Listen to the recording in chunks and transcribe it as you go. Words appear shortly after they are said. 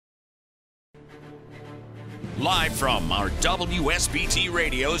Live from our WSBT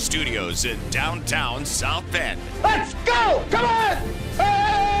radio studios in downtown South Bend. Let's go! Come on!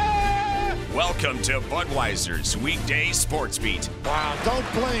 Welcome to Budweiser's weekday Sports Beat. Wow, don't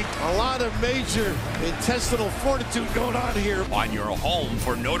blink. A lot of major intestinal fortitude going on here. On your home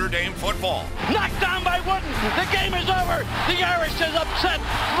for Notre Dame football. Knocked down by Wooden. The game is over. The Irish is upset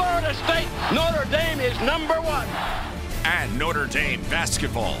Florida State. Notre Dame is number one. And Notre Dame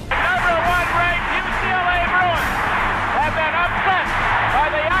basketball. Number one ranked UCLA Bruins have been upset by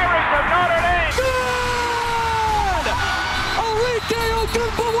the Irish of Notre Dame. Good! Enrique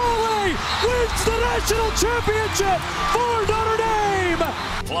Ogunbowale wins the national championship for Notre Dame.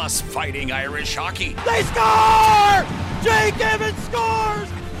 Plus fighting Irish hockey. They score! Jake Evans scores!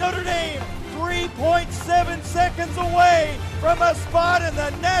 Notre Dame 3.7 seconds away from a spot in the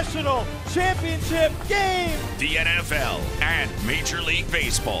national championship game. The NFL and Major League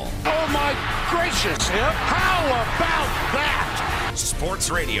Baseball. Oh my gracious! How about that? Sports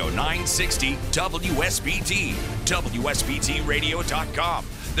Radio 960 WSBT. WSBTradio.com.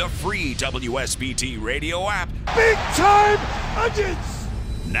 The free WSBT radio app. Big time onions!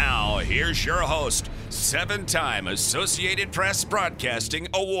 Now, here's your host, 7-time Associated Press Broadcasting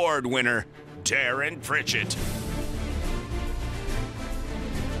Award winner, Darin Pritchett.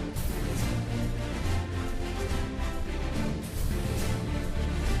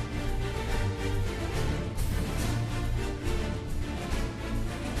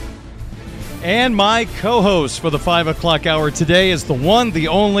 And my co-host for the 5 o'clock hour today is the one, the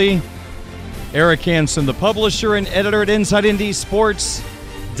only, Eric Hansen, the publisher and editor at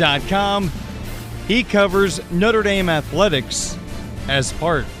InsideNDSports.com. He covers Notre Dame athletics as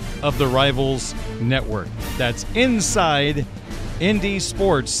part of the Rivals Network. That's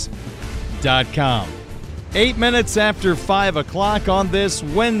InsideNDSports.com. 8 minutes after 5 o'clock on this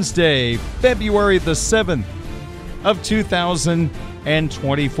Wednesday, February the 7th of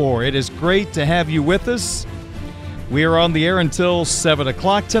 2024. It is great to have you with us. We are on the air until 7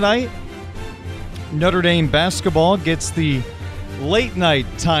 o'clock tonight. Notre Dame basketball gets the late night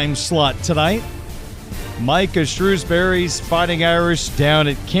time slot tonight. Micah Shrewsbury's Fighting Irish down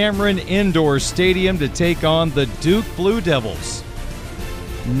at Cameron Indoor Stadium to take on the Duke Blue Devils.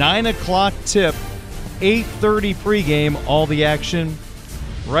 9 o'clock tip, 8:30 pregame, all the action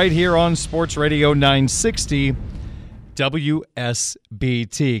right here on Sports Radio 960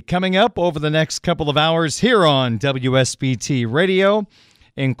 WSBT. Coming up over the next couple of hours here on WSBT Radio,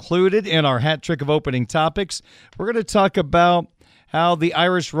 included in our hat trick of opening topics, we're going to talk about how the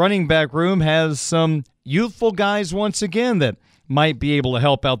Irish running back room has some youthful guys once again that might be able to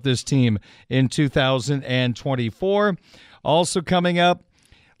help out this team in 2024. Also coming up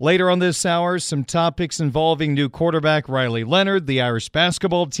later on this hour, some topics involving new quarterback Riley Leonard, the Irish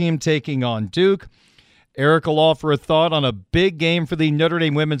basketball team taking on Duke. Eric will offer a thought on a big game for the Notre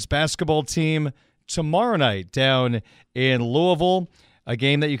Dame women's basketball team tomorrow night down in Louisville, a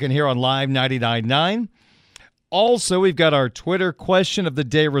game that you can hear on Live 99.9. Also, we've got our Twitter question of the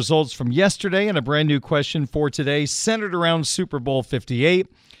day results from yesterday and a brand new question for today centered around Super Bowl 58.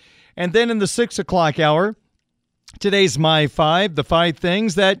 And then in the 6 o'clock hour, today's My Five, the 5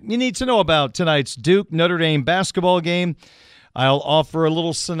 things that you need to know about tonight's Duke-Notre Dame basketball game. I'll offer a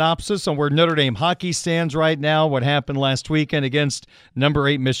little synopsis on where Notre Dame hockey stands right now, what happened last weekend against number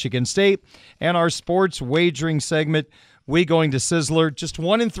 8 Michigan State, and our sports wagering segment, We Going to Sizzler. Just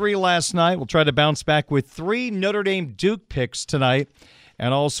 1-3 last night. We'll try to bounce back with 3 Notre Dame Duke picks tonight,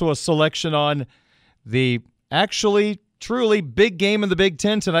 and also a selection on the actually truly big game in the Big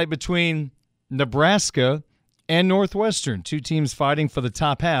Ten tonight between Nebraska and Northwestern, 2 teams fighting for the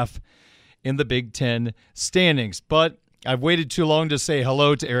top half in the Big Ten standings. But I've waited too long to say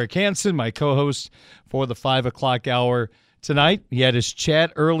hello to Eric Hansen, my co-host for the 5 o'clock hour tonight. He had his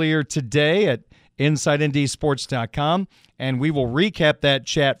chat earlier today at InsideNDSports.com, and we will recap that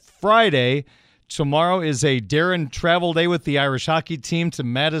chat Friday. Tomorrow is a Darin travel day with the Irish hockey team to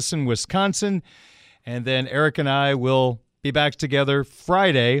Madison, Wisconsin, and then Eric and I will be back together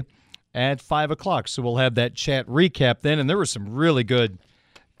Friday at 5 o'clock, so we'll have that chat recap then, and there were some really good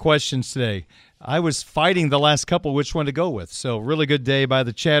questions today. I was fighting the last couple which one to go with, so really good day by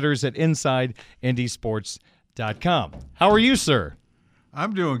the chatters at InsideNDSports.com. How are you, sir?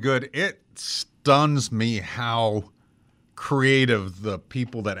 I'm doing good. It stuns me how creative the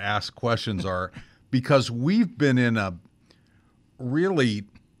people that ask questions are, because we've been in a really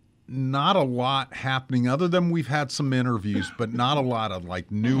not a lot happening other than we've had some interviews, but not a lot of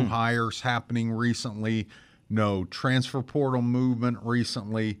like new hires happening recently, no transfer portal movement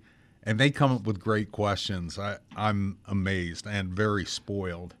recently, and they come up with great questions. I'm amazed and very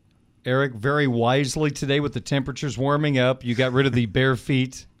spoiled. Eric, very wisely today with the temperatures warming up. You got rid of the bare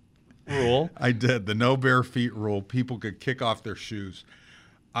feet rule. I did. The no bare feet rule. People could kick off their shoes.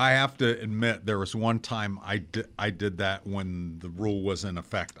 I have to admit, there was one time I did that when the rule was in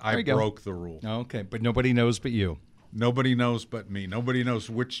effect. I broke the rule. Okay, but nobody knows but you. Nobody knows but me. Nobody knows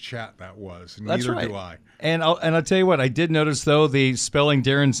which chat that was. That's Neither right. do I. And I'll tell you what, I did notice, though, the spelling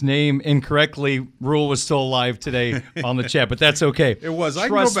Darin's name incorrectly rule was still alive today on the chat, but that's okay. It was. I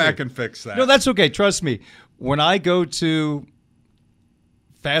can go back and fix that. No, that's okay. Trust me. When I go to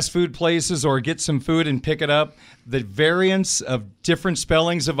fast food places or get some food and pick it up, the variance of different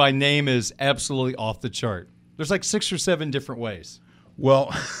spellings of my name is absolutely off the chart. There's like 6 or 7 different ways.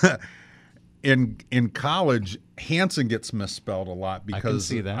 Well, in college, Hanson gets misspelled a lot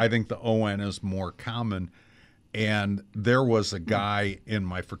because I think the ON is more common. And there was a guy in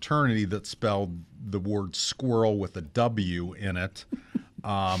my fraternity that spelled the word squirrel with a W in it.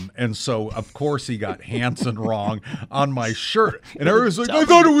 And so, of course, he got Hanson wrong on my shirt. And everyone's like, I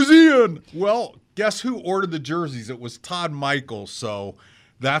thought it was Ian. Well, guess who ordered the jerseys? It was Todd Michael. So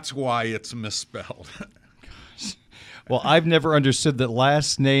that's why it's misspelled. Well, I've never understood that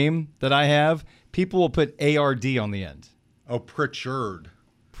last name that I have, people will put A-R-D on the end. Oh, Pritchard.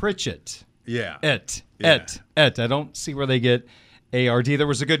 Pritchett. Yeah. Et. I don't see where they get A-R-D. There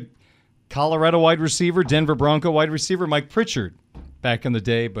was a good Colorado wide receiver, Denver Bronco wide receiver, Mike Pritchard, back in the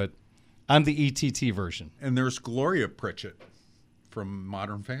day, but I'm the ETT version. And there's Gloria Pritchett from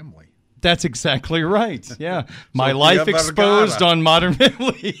Modern Family. That's exactly right. Yeah. My life exposed on Modern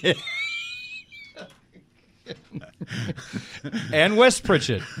Family. And Wes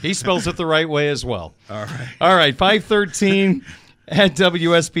Pritchett. He spells it the right way as well. All right, 513 at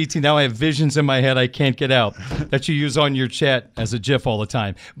WSBT. Now I have visions in my head I can't get out that you use on your chat as a GIF all the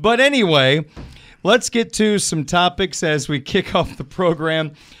time. But anyway, let's get to some topics as we kick off the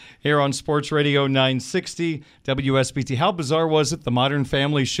program here on Sports Radio 960 WSBT. How bizarre was it, the Modern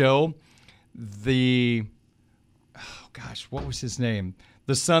Family show? What was his name?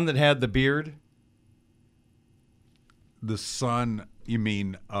 The son that had the beard? The son, you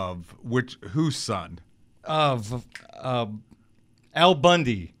mean of whose son? Of Al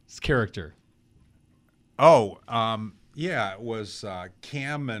Bundy's character. Oh, yeah, it was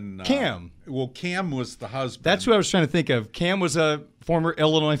Cam and... Cam. Well, Cam was the husband. That's who I was trying to think of. Cam was a former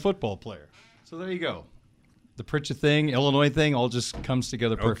Illinois football player. So there you go. The Pritchett thing, Illinois thing, all just comes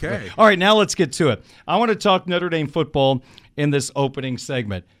together perfectly. Okay. All right, now let's get to it. I want to talk Notre Dame football in this opening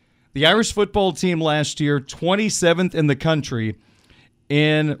segment. The Irish football team last year, 27th in the country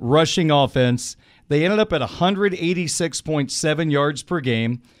in rushing offense. They ended up at 186.7 yards per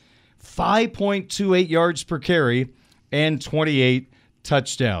game, 5.28 yards per carry, and 28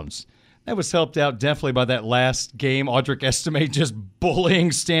 touchdowns. That was helped out definitely by that last game. Audric Estime just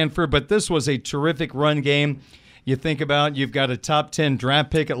bullying Stanford, but this was a terrific run game. You think about, you've got a top 10 draft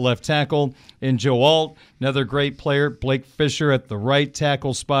pick at left tackle in Joe Alt, another great player, Blake Fisher at the right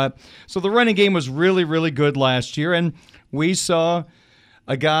tackle spot. So the running game was really, really good last year, and we saw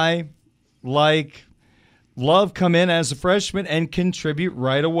a guy like Love come in as a freshman and contribute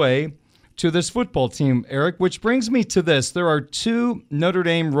right away to this football team, Eric, which brings me to this. There are 2 Notre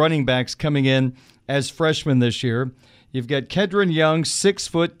Dame running backs coming in as freshmen this year. You've got Kedron Young, 6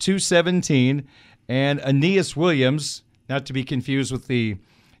 foot, 217, and Aeneas Williams, not to be confused with the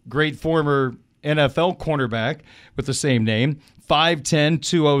great former NFL cornerback with the same name, 5'10",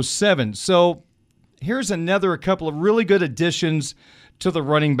 207. So here's a couple of really good additions to the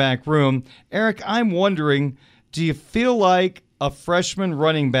running back room. Eric, I'm wondering, do you feel like a freshman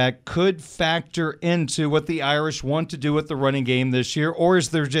running back could factor into what the Irish want to do with the running game this year, or is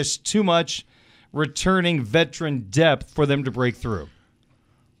there just too much returning veteran depth for them to break through?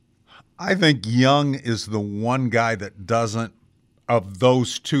 I think Young is the one guy that doesn't, of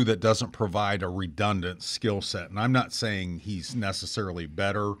those 2, that doesn't provide a redundant skill set. And I'm not saying he's necessarily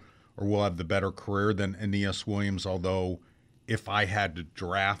better or will have the better career than Aeneas Williams, although if I had to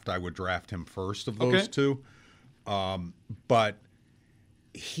draft, I would draft him first of those 2. But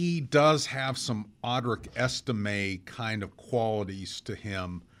he does have some Audric Estime kind of qualities to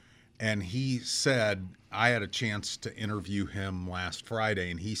him. And he said, I had a chance to interview him last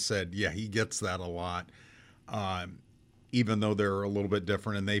Friday, and he said, yeah, he gets that a lot, even though they're a little bit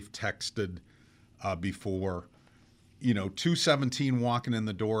different. And they've texted before, 217 walking in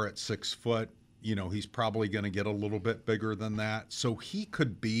the door at 6 foot, he's probably going to get a little bit bigger than that. So he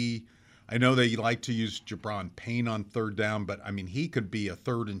could be, I know they like to use Jabron Payne on third down, but, he could be a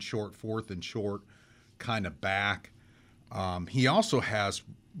third and short, fourth and short kind of back. He also has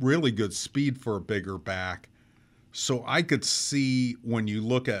really good speed for a bigger back. So I could see when you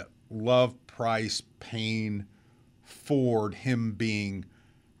look at Love, Price, Payne, Ford, him being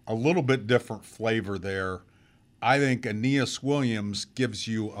a little bit different flavor there. I think Aeneas Williams gives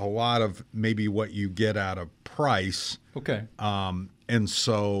you a lot of maybe what you get out of Price. Okay. And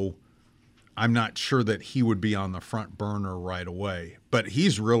so I'm not sure that he would be on the front burner right away, but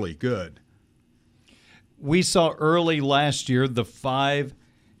he's really good. We saw early last year the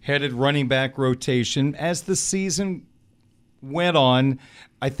 5-headed running back rotation. As the season went on,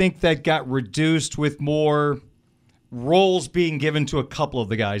 I think that got reduced with more roles being given to a couple of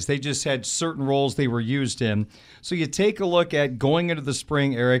the guys. They just had certain roles they were used in. So you take a look at going into the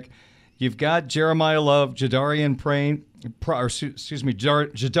spring, Eric, you've got Jeremiah Love, Jadarian Price,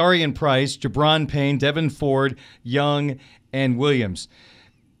 Jabron Payne, Devin Ford, Young, and Williams.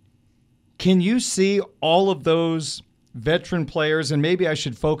 Can you see all of those veteran players, and maybe I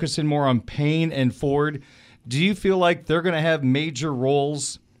should focus in more on Payne and Ford? Do you feel like they're going to have major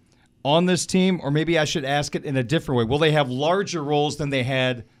roles on this team, or maybe I should ask it in a different way? Will they have larger roles than they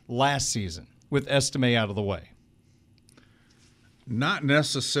had last season with Estime out of the way? Not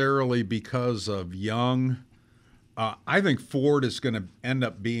necessarily because of Young. I think Ford is going to end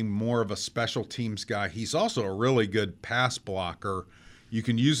up being more of a special teams guy. He's also a really good pass blocker. You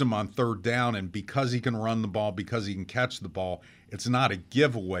can use him on third down, and because he can run the ball, because he can catch the ball, it's not a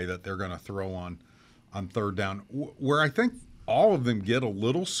giveaway that they're going to throw on third down. Where I think all of them get a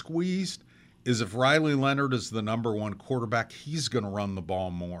little squeezed is if Riley Leonard is the number one quarterback, he's going to run the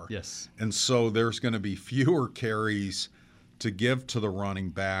ball more. Yes. And so there's going to be fewer carries to give to the running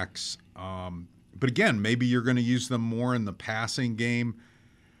backs. But again, maybe you're going to use them more in the passing game.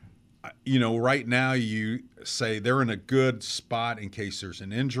 Right now you say they're in a good spot in case there's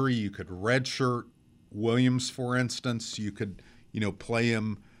an injury. You could redshirt Williams, for instance. You could, play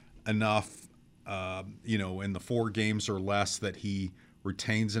him enough, in the 4 games or less that he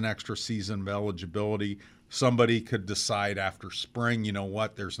retains an extra season of eligibility. Somebody could decide after spring,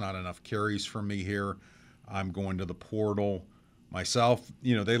 there's not enough carries for me here. I'm going to the portal myself.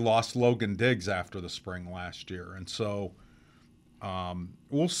 They lost Logan Diggs after the spring last year. And so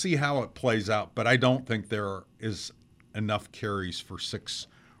we'll see how it plays out, but I don't think there is enough carries for 6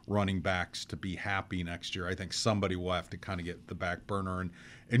 running backs to be happy next year. I think somebody will have to kind of get the back burner.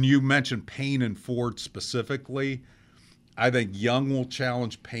 And you mentioned Payne and Ford specifically. I think Young will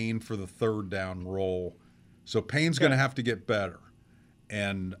challenge Payne for the third down role. So Payne's going to have to get better.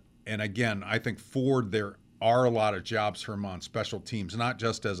 And again, I think Ford, there are a lot of jobs for him on special teams, not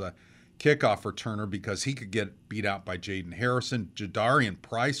just as a kickoff returner because he could get beat out by Jaden Harrison. Jadarian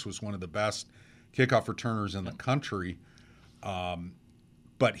Price was one of the best kickoff returners in the country.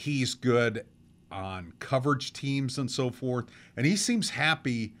 But he's good on coverage teams and so forth. And he seems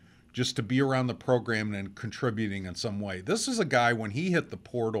happy just to be around the program and contributing in some way. This is a guy, when he hit the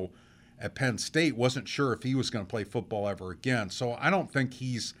portal at Penn State, wasn't sure if he was going to play football ever again. So I don't think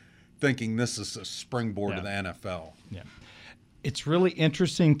he's thinking this is a springboard to the NFL. Yeah. It's really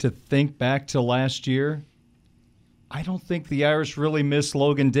interesting to think back to last year. I don't think the Irish really miss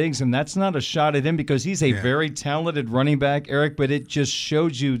Logan Diggs, and that's not a shot at him because he's a very talented running back, Eric, but it just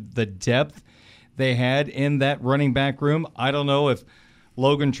showed you the depth they had in that running back room. I don't know if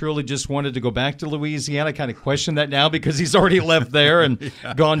Logan truly just wanted to go back to Louisiana. I kind of question that now because he's already left there and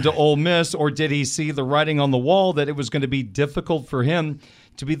gone to Ole Miss, or did he see the writing on the wall that it was going to be difficult for him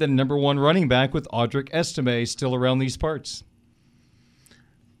to be the number one running back with Audric Estime still around these parts?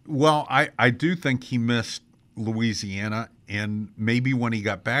 Well, I do think he missed Louisiana, and maybe when he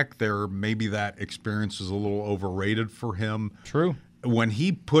got back there, maybe that experience was a little overrated for him. True. When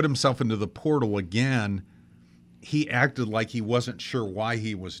he put himself into the portal again, he acted like he wasn't sure why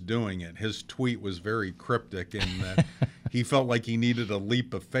he was doing it. His tweet was very cryptic in that he felt like he needed a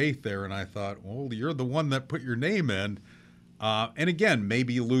leap of faith there, and I thought, well, you're the one that put your name in. And again,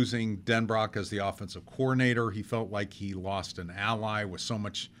 maybe losing Denbrock as the offensive coordinator, he felt like he lost an ally with so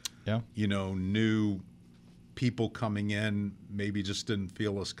much, new people coming in, maybe just didn't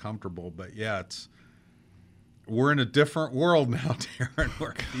feel as comfortable. But yeah, we're in a different world now, Darin,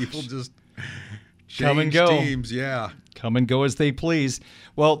 where people just come and change go. Teams. Yeah, come and go as they please.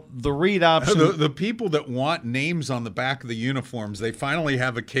 Well, the read option. The people that want names on the back of the uniforms, they finally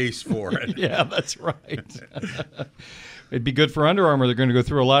have a case for it. Yeah, that's right. It'd be good for Under Armour. They're going to go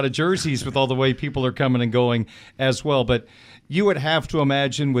through a lot of jerseys with all the way people are coming and going as well. But you would have to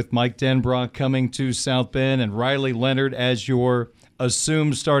imagine with Mike Denbrock coming to South Bend and Riley Leonard as your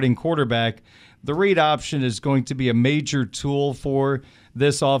assumed starting quarterback, the read option is going to be a major tool for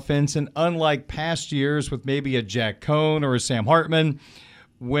this offense. And unlike past years with maybe a Jack Cohn or a Sam Hartman,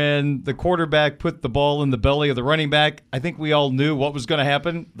 when the quarterback put the ball in the belly of the running back, I think we all knew what was going to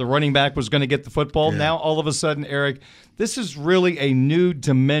happen. The running back was going to get the football. Yeah. Now, all of a sudden, Eric, this is really a new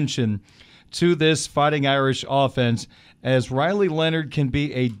dimension to this Fighting Irish offense, as Riley Leonard can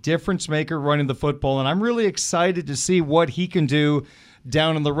be a difference maker running the football, and I'm really excited to see what he can do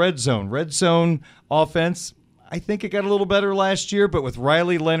down in the red zone. Red zone offense, I think it got a little better last year, but with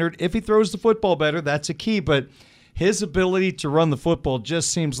Riley Leonard, if he throws the football better, that's a key. But his ability to run the football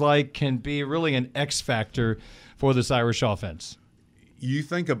just seems like can be really an X factor for this Irish offense. You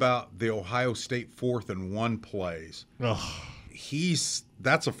think about the Ohio State 4th and 1 plays. Ugh.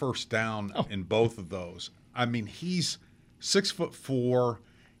 That's a first down in both of those. I mean, he's 6'4".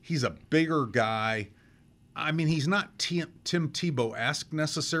 He's a bigger guy. I mean, he's not Tim Tebow-esque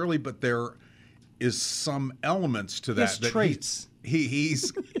necessarily, but there is some elements to that. He has traits.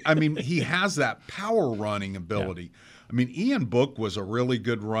 He's I mean, he has that power running ability. Yeah. I mean, Ian Book was a really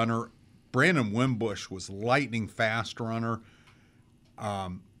good runner. Brandon Wimbush was lightning fast runner.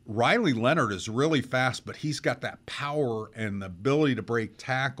 Riley Leonard is really fast, but he's got that power and the ability to break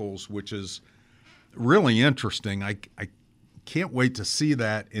tackles, which is really interesting. I can't wait to see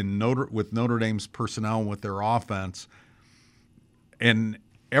that with Notre Dame's personnel and with their offense. And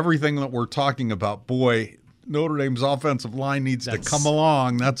everything that we're talking about, boy, Notre Dame's offensive line needs to come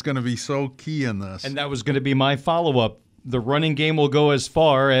along. That's going to be so key in this. And that was going to be my follow-up. The running game will go as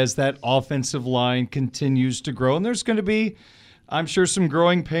far as that offensive line continues to grow. And there's going to be, I'm sure, some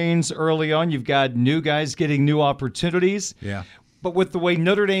growing pains early on. You've got new guys getting new opportunities. Yeah. But with the way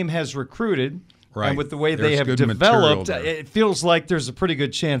Notre Dame has recruited, right, and with the way there's they have developed, it feels like there's a pretty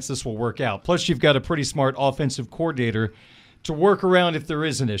good chance this will work out. Plus, you've got a pretty smart offensive coordinator to work around if there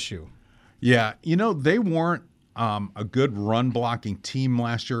is an issue. Yeah. You know, they weren't a good run-blocking team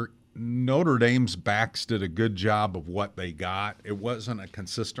last year. Notre Dame's backs did a good job of what they got. It wasn't a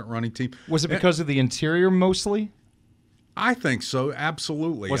consistent running team. Was it because of the interior mostly? I think so,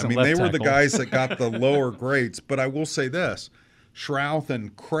 absolutely. Wasn't I mean, they were the tackle. guys that got the lower grades. But I will say this, Schrouth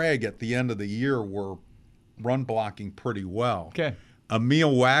and Craig at the end of the year were run blocking pretty well. Okay.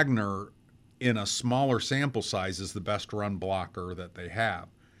 Emil Wagner, in a smaller sample size, is the best run blocker that they have.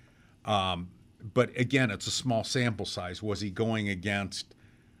 But again, it's a small sample size. Was he going against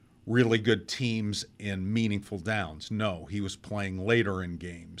really good teams in meaningful downs? No, he was playing later in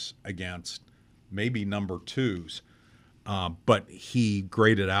games against maybe number twos. But he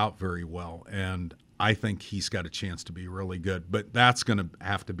graded out very well, and I think he's got a chance to be really good. But that's going to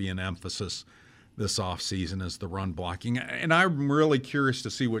have to be an emphasis this offseason, is the run blocking. And I'm really curious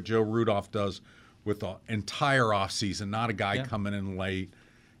to see what Joe Rudolph does with the entire offseason, not a guy coming in late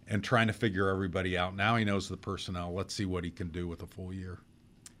and trying to figure everybody out. Now he knows the personnel. Let's see what he can do with a full year.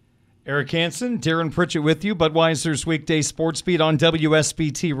 Eric Hansen, Darin Pritchett with you. Budweiser's weekday sports beat on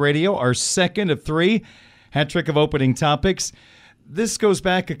WSBT Radio, our second of three. Hat trick of opening topics. This goes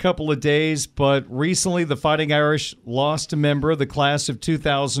back a couple of days, but recently the Fighting Irish lost a member of the class of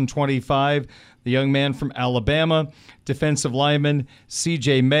 2025, the young man from Alabama, defensive lineman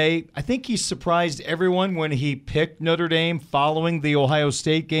C.J. May. I think he surprised everyone when he picked Notre Dame following the Ohio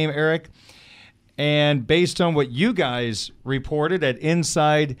State game, Eric. And based on what you guys reported at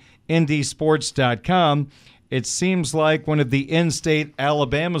InsideNDSports.com, it seems like one of the in-state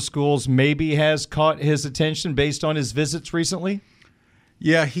Alabama schools maybe has caught his attention based on his visits recently.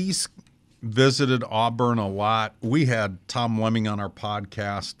 Yeah, he's visited Auburn a lot. We had Tom Lemming on our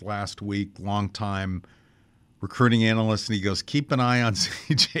podcast last week, longtime recruiting analyst, and he goes, keep an eye on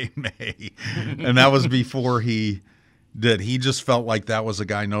C.J. May. And that was before he did. He just felt like that was a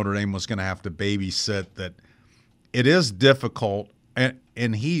guy Notre Dame was going to have to babysit, that it is difficult.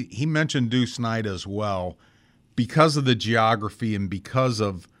 And he mentioned Deuce Knight as well, because of the geography and because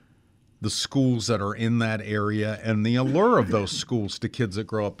of the schools that are in that area and the allure of those schools to kids that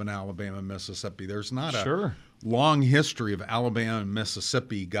grow up in Alabama and Mississippi. There's not a long history of Alabama and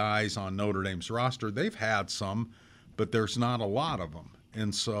Mississippi guys on Notre Dame's roster. They've had some, but there's not a lot of them.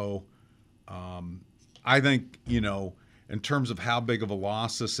 And so I think, in terms of how big of a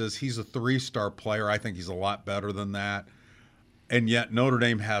loss this is, he's a 3-star player. I think he's a lot better than that. And yet Notre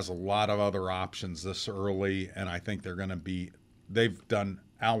Dame has a lot of other options this early, and I think they're going to be –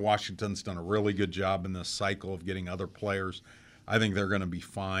 Al Washington's done a really good job in this cycle of getting other players. I think they're going to be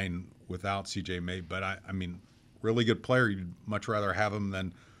fine without C.J. May. But, I mean, really good player. You'd much rather have him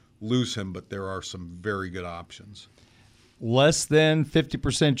than lose him, but there are some very good options. Less than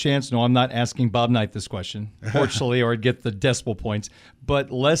 50% chance. No, I'm not asking Bob Knight this question, fortunately, or I'd get the decimal points.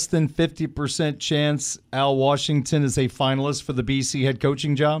 But less than 50% chance Al Washington is a finalist for the BC head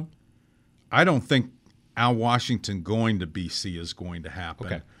coaching job? I don't think Al Washington going to BC is going to happen.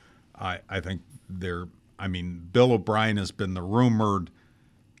 Okay. I think Bill O'Brien has been the rumored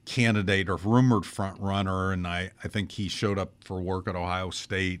candidate or rumored front runner, and I think he showed up for work at Ohio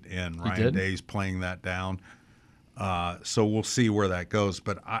State, and Ryan Day's playing that down. So we'll see where that goes.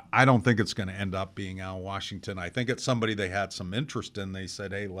 But I don't think it's going to end up being Al Washington. I think it's somebody they had some interest in. They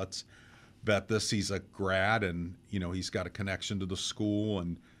said, hey, let's bet this. He's a grad, and he's got a connection to the school.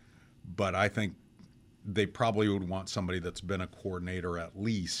 But I think they probably would want somebody that's been a coordinator at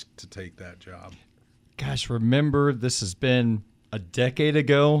least to take that job. Gosh, remember, this has been a decade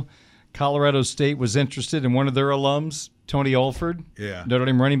ago. Colorado State was interested in one of their alums, Tony Alford. Yeah. Notre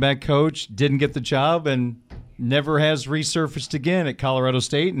Dame running back coach, didn't get the job and never has resurfaced again at Colorado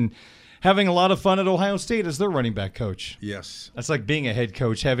State, and having a lot of fun at Ohio State as their running back coach. Yes. That's like being a head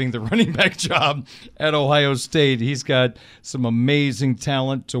coach, having the running back job at Ohio State. He's got some amazing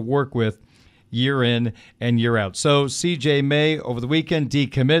talent to work with year in and year out. So CJ May over the weekend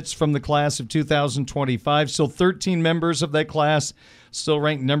decommits from the class of 2025. Still 13 members of that class, still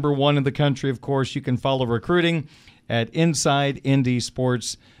ranked number 1 in the country. Of course, you can follow recruiting at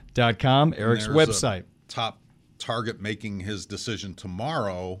InsideIndySports.com, Eric's website. Top target making his decision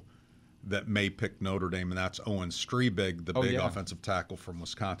tomorrow that may pick Notre Dame, and that's Owen Strebig, the big offensive tackle from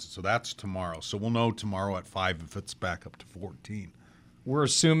Wisconsin. So that's tomorrow. So we'll know tomorrow at 5 if it's back up to 14. We're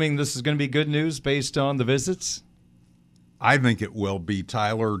assuming this is going to be good news based on the visits? I think it will be.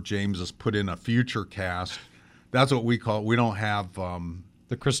 Tyler James has put in a future cast. That's what we call it. We don't have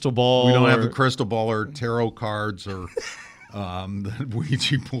the crystal ball. We don't have the crystal ball or tarot cards or the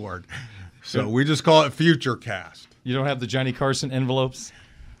Ouija board. So we just call it future cast. You don't have the Johnny Carson envelopes?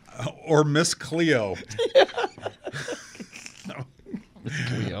 Or Miss Cleo.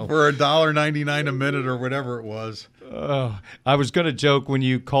 Cleo. For $1.99 a minute or whatever it was. I was going to joke when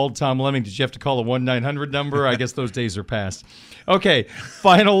you called Tom Lemming, did you have to call a 1-900 number? I guess those days are past. Okay,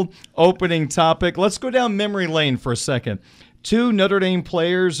 final opening topic. Let's go down memory lane for a second. 2 Notre Dame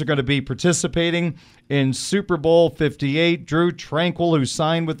players are going to be participating in Super Bowl 58. Drew Tranquill, who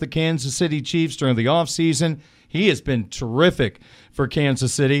signed with the Kansas City Chiefs during the offseason. He has been terrific for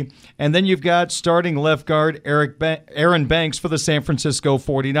Kansas City. And then you've got starting left guard Aaron Banks for the San Francisco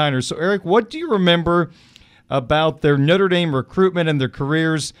 49ers. So, Eric, what do you remember about their Notre Dame recruitment and their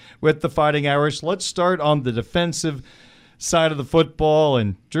careers with the Fighting Irish? Let's start on the defensive side of the football.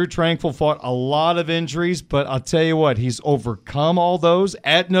 And Drew Tranquill fought a lot of injuries, but I'll tell you what, he's overcome all those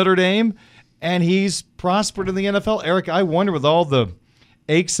at Notre Dame, and he's prospered in the NFL. Eric, I wonder with all the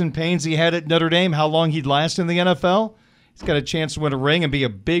aches and pains he had at Notre Dame, how long he'd last in the NFL. He's got a chance to win a ring and be a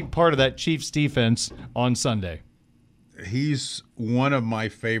big part of that Chiefs defense on Sunday. He's one of my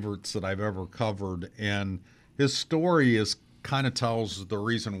favorites that I've ever covered, and his story is kind of tells the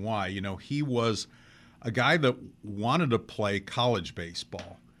reason why. He was a guy that wanted to play college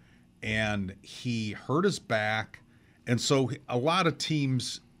baseball, and he hurt his back, and so a lot of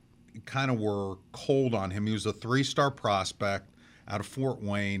teams kind of were cold on him. He was a 3-star prospect out of Fort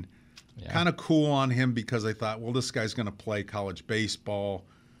Wayne. Yeah. Kind of cool on him because they thought, well, this guy's going to play college baseball.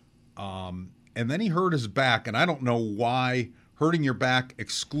 And then he hurt his back, and I don't know why hurting your back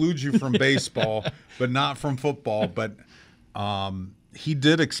excludes you from baseball, but not from football. But he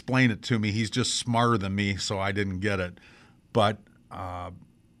did explain it to me. He's just smarter than me, so I didn't get it. But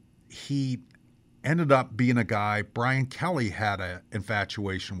he ended up being a guy Brian Kelly had an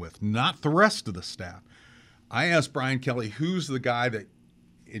infatuation with, not the rest of the staff. I asked Brian Kelly, who's the guy that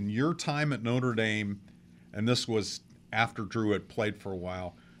in your time at Notre Dame, and this was after Drew had played for a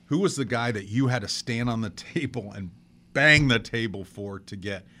while, who was the guy that you had to stand on the table and bang the table for to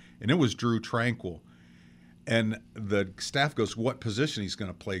get? And it was Drew Tranquill. And the staff goes, what position he's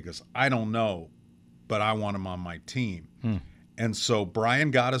going to play? He goes, I don't know, but I want him on my team. And so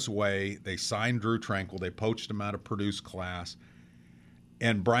Brian got his way. They signed Drew Tranquill. They poached him out of Purdue's class.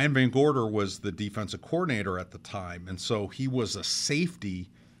 And Brian Van Gorder was the defensive coordinator at the time. And so he was a safety.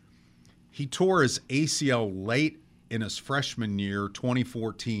 He tore his ACL late in his freshman year,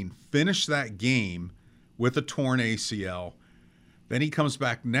 2014, finished that game with a torn ACL. Then he comes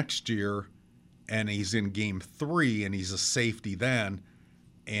back next year, and he's in game 3, and he's a safety then.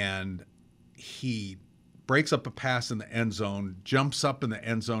 And he breaks up a pass in the end zone, jumps up in the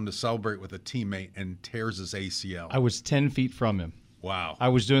end zone to celebrate with a teammate, and tears his ACL. I was 10 feet from him. Wow. I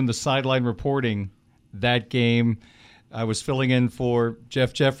was doing the sideline reporting that game. I was filling in for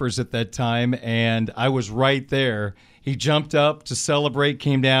Jeff Jeffers at that time, and I was right there. He jumped up to celebrate,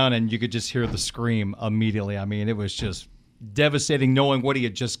 came down, and you could just hear the scream immediately. I mean, it was just devastating knowing what he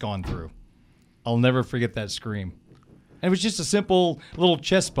had just gone through. I'll never forget that scream. And it was just a simple little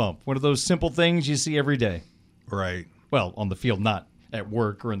chest bump, one of those simple things you see every day. Right. Well, on the field, not at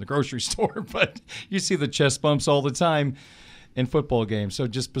work or in the grocery store, but you see the chest bumps all the time in football games. So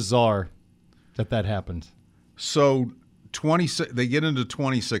just bizarre that happened. So they get into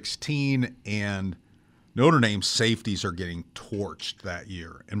 2016, and Notre Dame's safeties are getting torched that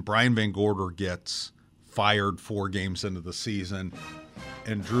year. And Brian Van Gorder gets fired 4 games into the season.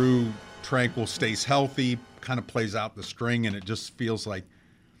 And Drew Tranquill stays healthy, kind of plays out the string, and it just feels like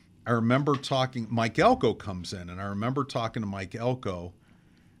I remember talking, Mike Elko comes in, and I remember talking to Mike Elko,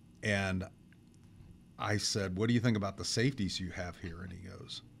 and I said, what do you think about the safeties you have here? And he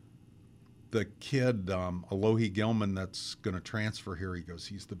goes, the kid, Alohi Gilman, that's going to transfer here, he goes,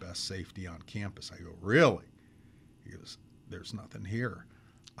 he's the best safety on campus. I go, really? He goes, there's nothing here.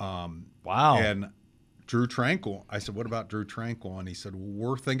 Wow. And Drew Tranquill, I said, what about Drew Tranquill? And he said, well,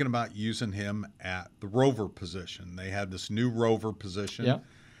 we're thinking about using him at the rover position. They had this new rover position. Yeah.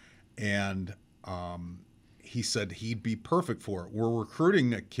 And he said he'd be perfect for it. We're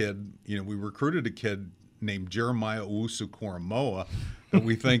recruiting a kid, we recruited a kid named Jeremiah Owusu-Koramoah that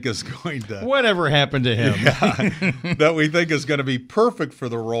we think is going to... Whatever happened to him? Yeah, that we think is going to be perfect for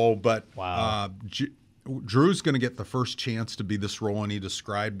the role. But wow. Drew's going to get the first chance to be this role, and he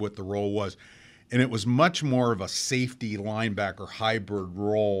described what the role was. And it was much more of a safety linebacker hybrid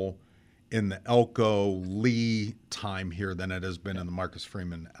role in the Elko Lee time here than it has been in the Marcus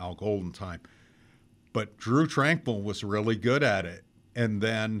Freeman, Al Golden time. But Drew Tranquill was really good at it. And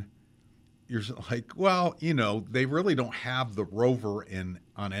then you're like, well, they really don't have the rover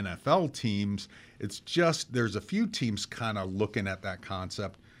on NFL teams. It's just there's a few teams kind of looking at that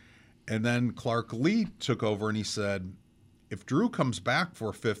concept. And then Clark Lee took over and he said, if Drew comes back for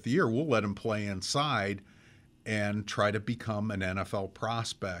a 5th year, we'll let him play inside and try to become an NFL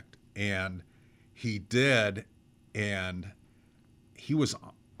prospect. And he did, and he was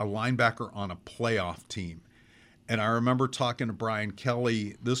a linebacker on a playoff team. And I remember talking to Brian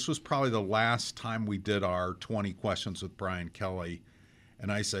Kelly. This was probably the last time we did our 20 questions with Brian Kelly.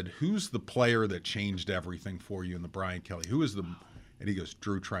 And I said, who's the player that changed everything for you in the Brian Kelly? Who is the... And he goes,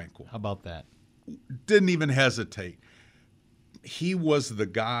 Drew Tranquill. How about that? Didn't even hesitate. He was the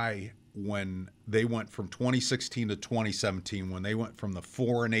guy when they went from 2016 to 2017, when they went from the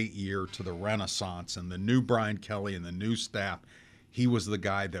 4-8 year to the Renaissance and the new Brian Kelly and the new staff. He was the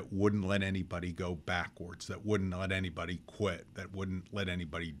guy that wouldn't let anybody go backwards, that wouldn't let anybody quit, that wouldn't let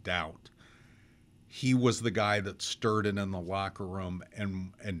anybody doubt. He was the guy that stirred it in the locker room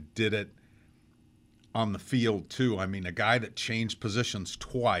and did it on the field too. I mean, a guy that changed positions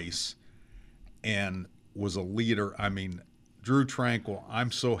twice and was a leader. I mean, Drew Tranquill,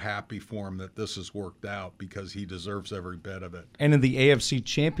 I'm so happy for him that this has worked out because he deserves every bit of it. And in the AFC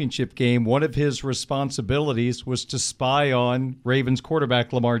Championship game, one of his responsibilities was to spy on Ravens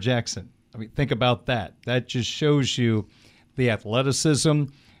quarterback Lamar Jackson. I mean, think about that. That just shows you the athleticism,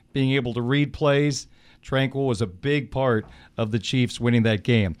 being able to read plays. Tranquill was a big part of the Chiefs winning that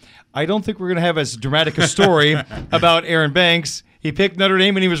game. I don't think we're going to have as dramatic a story about Aaron Banks. He picked Notre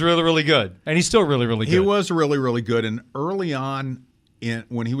Dame, and he was really, really good. And he's still really, really good. He was really, really good. And early on,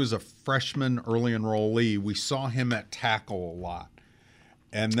 when he was a freshman, early enrollee, we saw him at tackle a lot.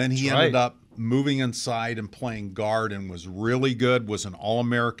 And then he ended up moving inside and playing guard and was really good, was an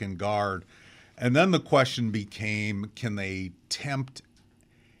All-American guard. And then the question became, can they tempt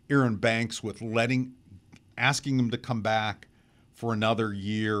Aaron Banks with asking him to come back for another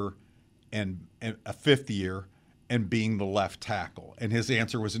year and a 5th year and being the left tackle? And his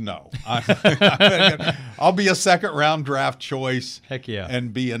answer was no. I'll be a 2nd-round draft choice. Heck yeah.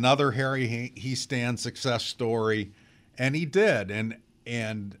 And be another Harry Hiestand success story. And he did.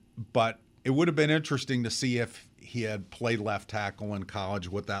 But it would have been interesting to see if he had played left tackle in college,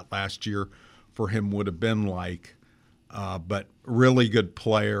 what that last year for him would have been like. But really good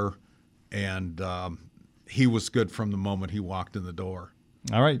player, and he was good from the moment he walked in the door.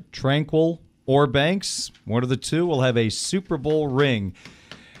 All right, Tranquill or Banks, one of the two will have a Super Bowl ring.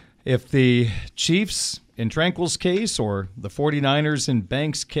 If the Chiefs, in Tranquill's case, or the 49ers in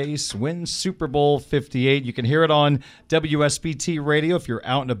Banks' case, win Super Bowl 58, you can hear it on WSBT Radio. If you're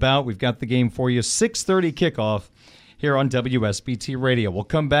out and about, we've got the game for you. 6:30 kickoff here on WSBT Radio. We'll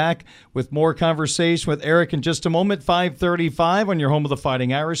come back with more conversation with Eric in just a moment. 5:35 on your home of the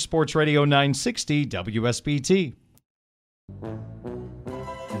Fighting Irish, Sports Radio 960 WSBT.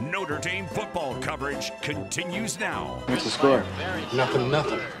 Notre Dame football coverage continues now. What's the score? Nothing.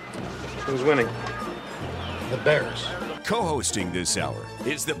 Who's winning? The Bears. Co-hosting this hour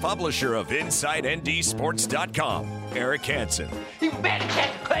is the publisher of InsideNDSports.com, Eric Hansen. He was bad in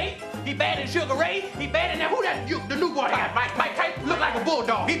Captain Clay. He bad in Sugar Ray. He bad in that. Who that? The new Who boy got Mike Tyson look like a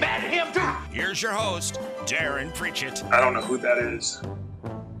bulldog. He bad at him too. Here's your host, Darin. I don't know who that is.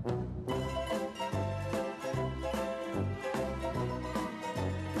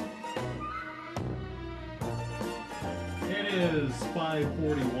 It is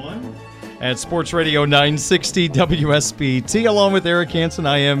 5:41 at Sports Radio 960 WSBT. Along with Eric Hansen,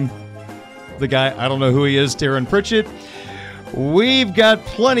 I am the guy, I don't know who he is, Darin Pritchett. We've got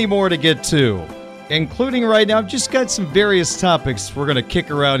plenty more to get to, including right now, I've just got some various topics we're going to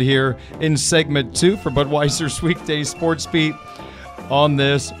kick around here in segment 2 for Budweiser's Weekday Sports Beat on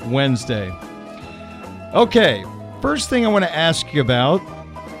this Wednesday. Okay, first thing I want to ask you about,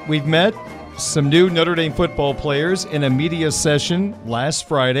 we've met some new Notre Dame football players in a media session last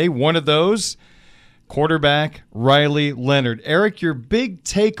Friday. One of those, quarterback Riley Leonard. Eric, your big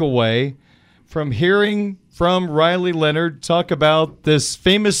takeaway from hearing from Riley Leonard talk about this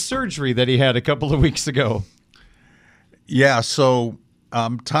famous surgery that he had a couple of weeks ago. Yeah, so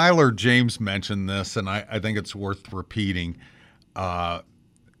Tyler James mentioned this, and I think it's worth repeating. You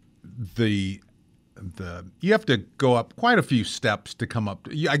have to go up quite a few steps to come up.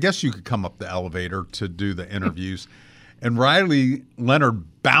 I guess you could come up the elevator to do the interviews. And Riley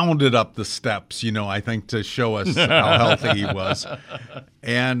Leonard bounded up the steps, I think to show us how healthy he was.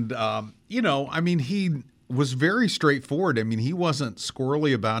 And, he was very straightforward. I mean, he wasn't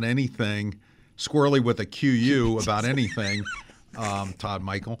squirrely about anything, squirrely with a QU about anything, Todd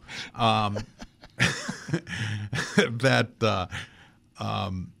Michael,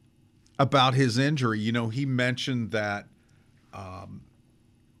 about his injury. He mentioned that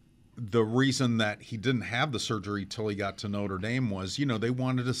the reason that he didn't have the surgery till he got to Notre Dame was, they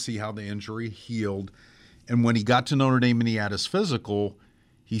wanted to see how the injury healed. And when he got to Notre Dame and he had his physical,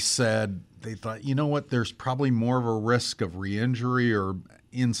 he said they thought, there's probably more of a risk of re-injury or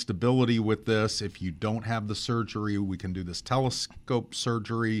instability with this. If you don't have the surgery, we can do this telescope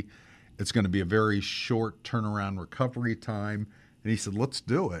surgery. It's going to be a very short turnaround recovery time. And he said, let's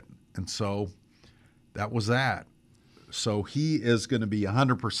do it. And so that was that. So he is going to be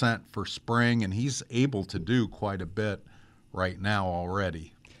 100% for spring, and he's able to do quite a bit right now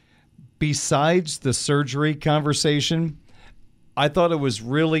already. Besides the surgery conversation, I thought it was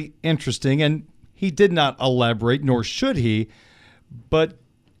really interesting, and he did not elaborate, nor should he, but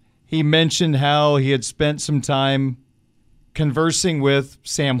he mentioned how he had spent some time conversing with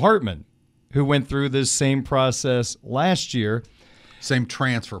Sam Hartman, who went through this same process last year. Same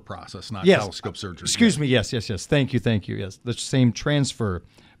transfer process, not telescope surgery. Excuse me. Yes. Thank you. Yes, the same transfer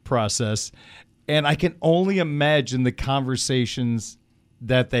process. And I can only imagine the conversations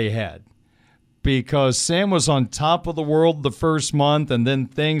that they had, because Sam was on top of the world the first month, and then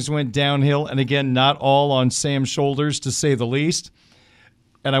things went downhill. And again, not all on Sam's shoulders, to say the least.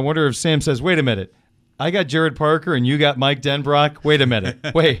 And I wonder if Sam says, wait a minute, I got Jared Parker and you got Mike Denbrock. Wait a minute.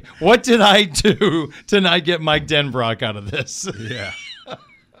 Wait, what did I do to not get Mike Denbrock out of this? Yeah.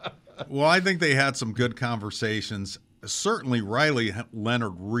 Well, I think they had some good conversations. Certainly Riley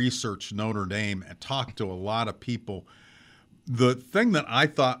Leonard researched Notre Dame and talked to a lot of people. The thing that I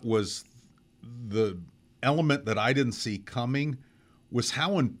thought was the element that I didn't see coming was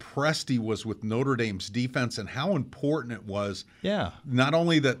how impressed he was with Notre Dame's defense and how important it was. Yeah. Not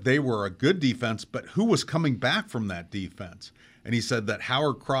only that they were a good defense, but who was coming back from that defense. And he said that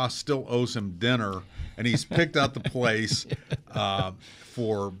Howard Cross still owes him dinner, and he's picked out the place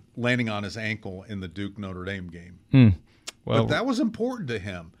for landing on his ankle in the Duke Notre Dame game. Well, but that was important to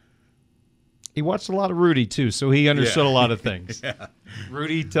him. He watched a lot of Rudy, too, so he understood a lot of things. Yeah.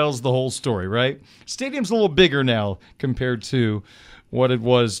 Rudy tells the whole story, right? Stadium's a little bigger now compared to what it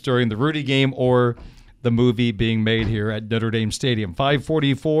was during the Rudy game or the movie being made here at Notre Dame Stadium.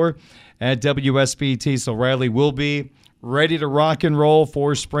 5:44 at WSBT, so Riley will be ready to rock and roll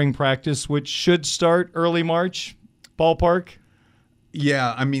for spring practice, which should start early March, ballpark.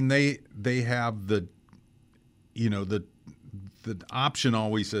 Yeah, I mean, they have the option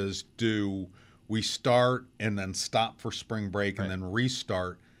always is, do we start and then stop for spring break and then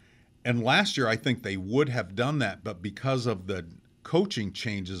restart? And last year I think they would have done that, but because of the coaching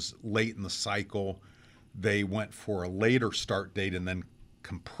changes late in the cycle, they went for a later start date and then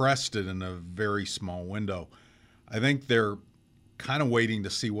compressed it in a very small window. I think they're kind of waiting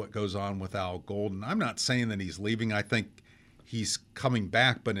to see what goes on with Al Golden. I'm not saying that he's leaving. I think he's coming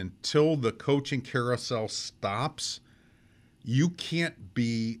back, but until the coaching carousel stops, you can't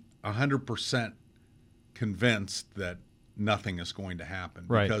be 100% convinced that nothing is going to happen.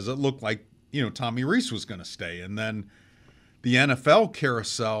 Right. Because it looked like, Tommy Rees was going to stay, and then the NFL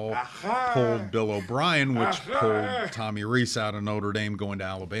carousel pulled Bill O'Brien, which pulled Tommy Rees out of Notre Dame going to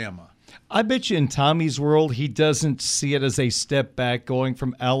Alabama. I bet you in Tommy's world, he doesn't see it as a step back going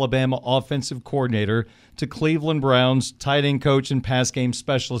from Alabama offensive coordinator to Cleveland Browns tight end coach and pass game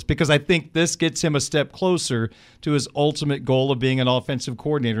specialist, because I think this gets him a step closer to his ultimate goal of being an offensive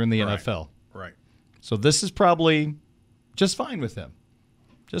coordinator in the NFL. Right. So this is probably just fine with him.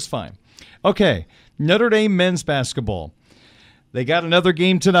 Just fine. Okay, Notre Dame men's basketball. They got another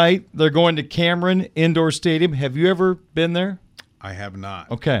game tonight. They're going to Cameron Indoor Stadium. Have you ever been there? I have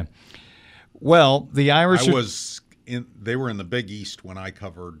not. Okay. Well, the Irish... They were in the Big East when I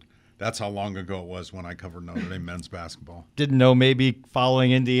covered... That's how long ago it was when I covered Notre Dame men's basketball. Didn't know, maybe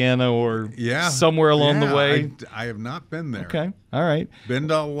following Indiana or somewhere along the way. I have not been there. Okay. All right. Been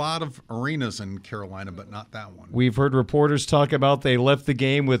to a lot of arenas in Carolina, but not that one. We've heard reporters talk about they left the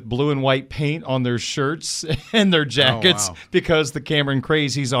game with blue and white paint on their shirts and their jackets because the Cameron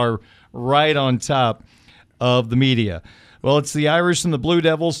Crazies are right on top of the media. Well, it's the Irish and the Blue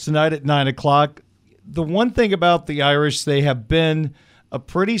Devils tonight at 9 o'clock. The one thing about the Irish, they have been a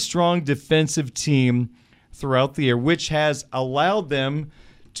pretty strong defensive team throughout the year, which has allowed them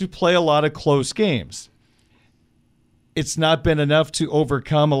to play a lot of close games. It's not been enough to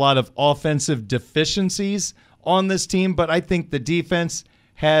overcome a lot of offensive deficiencies on this team, but I think the defense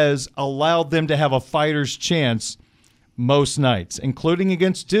has allowed them to have a fighter's chance most nights, including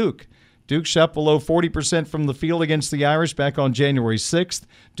against Duke. Duke shot below 40% from the field against the Irish back on January 6th.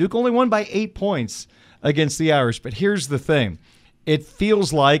 Duke only won by 8 points against the Irish, but here's the thing. It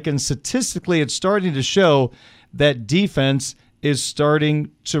feels like, and statistically it's starting to show, that defense is starting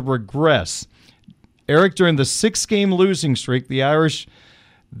to regress. Eric, during the 6-game losing streak, the Irish,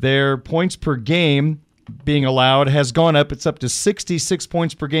 their points per game being allowed has gone up. It's up to 66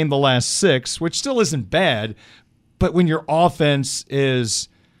 points per game the last 6, which still isn't bad. But when your offense is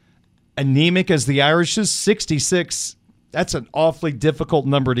anemic as the Irish's, 66, that's an awfully difficult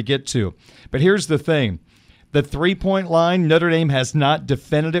number to get to. But here's the thing. The three-point line, Notre Dame has not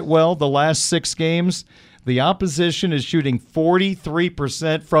defended it well the last 6 games. The opposition is shooting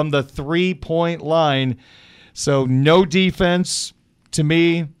 43% from the three-point line. So no defense, to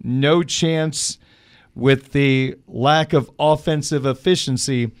me, no chance with the lack of offensive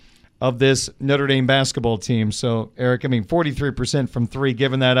efficiency of this Notre Dame basketball team. So, Eric, 43% from 3,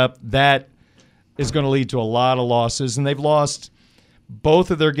 giving that up, that is going to lead to a lot of losses. And they've lost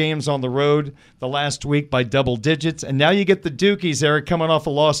both of their games on the road the last week by double digits. And now you get the Dukies, Eric, coming off a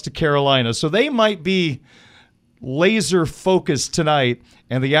loss to Carolina. So they might be laser focused tonight,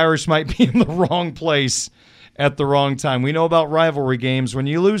 and the Irish might be in the wrong place at the wrong time. We know about rivalry games. When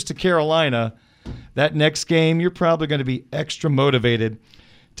you lose to Carolina, that next game, you're probably going to be extra motivated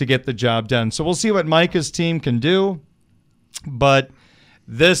to get the job done. So we'll see what Micah's team can do. But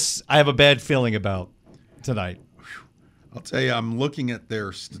this, I have a bad feeling about tonight. I'll tell you, I'm looking at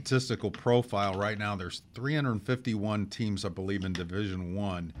their statistical profile right now. There's 351 teams, I believe, in Division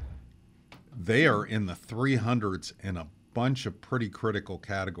I. They are in the 300s in a bunch of pretty critical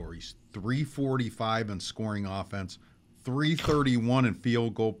categories. 345 in scoring offense, 331 in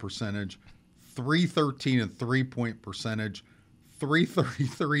field goal percentage, 313 in three-point percentage,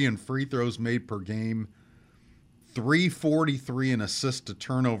 333 in free throws made per game, 343 in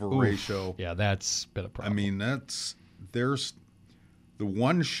assist-to-turnover ratio. Yeah, that's been a problem. There's the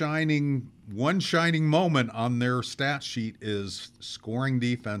one shining moment on their stat sheet is scoring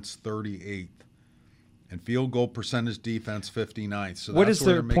defense 38th and field goal percentage defense 59th. So what is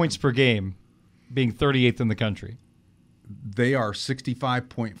their points per game being 38th in the country? They are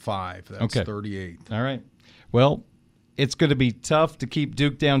 65.5. That's okay. 38th. All right. Well, it's going to be tough to keep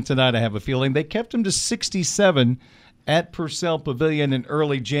Duke down tonight, I have a feeling. They kept them to 67 at Purcell Pavilion in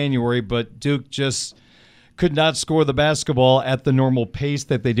early January, but Duke just could not score the basketball at the normal pace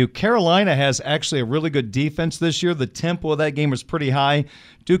that they do. Carolina has actually a really good defense this year. The tempo of that game was pretty high.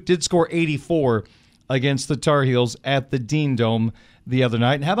 Duke did score 84 against the Tar Heels at the Dean Dome the other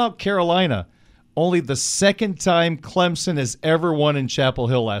night. And how about Carolina? Only the second time Clemson has ever won in Chapel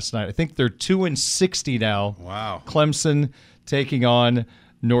Hill last night. I think they're 2-60 now. Wow. Clemson taking on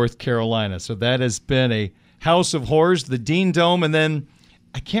North Carolina. So that has been a house of horrors. The Dean Dome, and then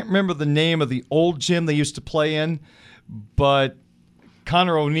I can't remember the name of the old gym they used to play in, but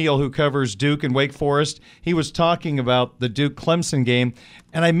Connor O'Neill, who covers Duke and Wake Forest, he was talking about the Duke-Clemson game,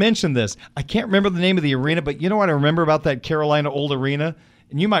 and I mentioned this. I can't remember the name of the arena, but you know what I remember about that Carolina old arena?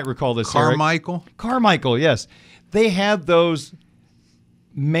 And you might recall this, Carmichael? Eric. Carmichael, yes. They had those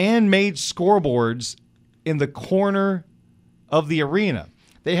man-made scoreboards in the corner of the arena.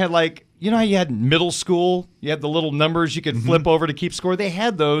 They had you know how you had in middle school, you had the little numbers you could flip over to keep score? They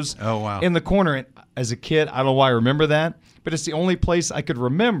had those in the corner. And as a kid, I don't know why I remember that, but it's the only place I could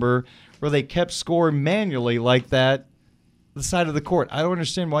remember where they kept score manually like that, the side of the court. I don't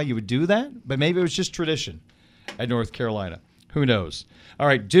understand why you would do that, but maybe it was just tradition at North Carolina. Who knows? All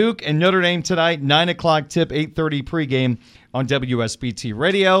right, Duke and Notre Dame tonight, 9 o'clock tip, 8:30 pregame on WSBT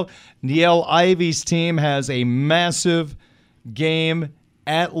Radio. Niele Ivy's team has a massive game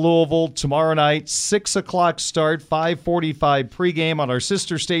at Louisville tomorrow night, 6 o'clock start, 5:45 pregame on our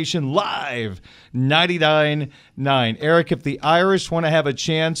sister station, live, 99.9. Eric, if the Irish want to have a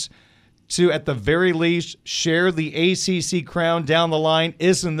chance to, at the very least, share the ACC crown down the line,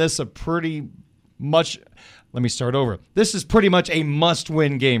 isn't this a pretty much... Let me start over. This is pretty much a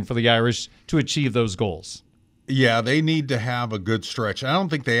must-win game for the Irish to achieve those goals. Yeah, they need to have a good stretch. I don't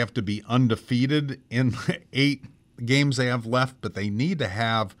think they have to be undefeated in the 8 games they have left, but they need to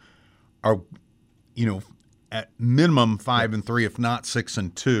have, at minimum 5-3, if not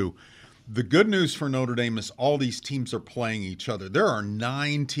 6-2. The good news for Notre Dame is all these teams are playing each other. There are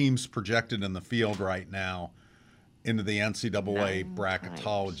 9 teams projected in the field right now into the NCAA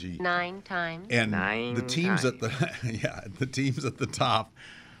bracketology. 9 times. And the teams at the the teams at the top.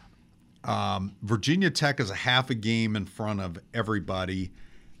 Virginia Tech is a half a game in front of everybody,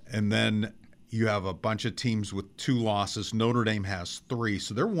 and then you have a bunch of teams with 2 losses. Notre Dame has 3,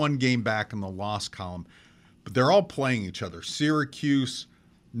 so they're 1 game back in the loss column, but they're all playing each other. Syracuse,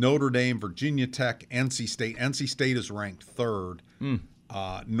 Notre Dame, Virginia Tech, NC State. NC State is ranked 3rd.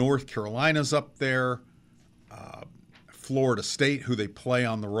 North Carolina's up there. Florida State, who they play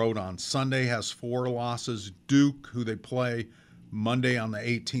on the road on Sunday, has 4 losses. Duke, who they play Monday on the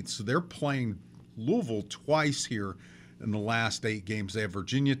 18th. So they're playing Louisville twice here in the last 8 games. They have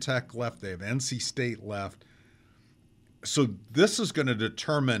Virginia Tech left. They have NC State left. So this is going to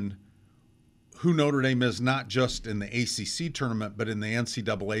determine who Notre Dame is, not just in the ACC tournament, but in the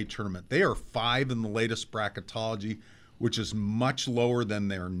NCAA tournament. They are 5 in the latest bracketology, which is much lower than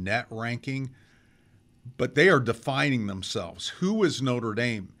their net ranking. But they are defining themselves. Who is Notre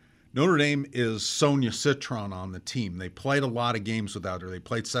Dame? Notre Dame is Sonia Citron on the team. They played a lot of games without her. They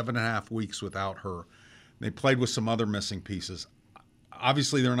played 7.5 weeks without her. They played with some other missing pieces.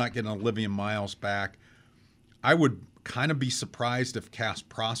 Obviously, they're not getting Olivia Miles back. I would kind of be surprised if Cass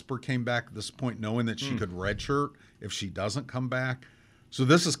Prosper came back at this point, knowing that she could redshirt if she doesn't come back. So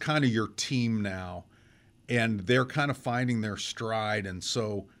this is kind of your team now, and they're kind of finding their stride, and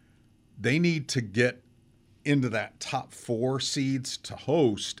so they need to get into that top 4 seeds to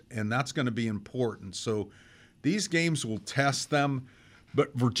host, and that's going to be important. So these games will test them,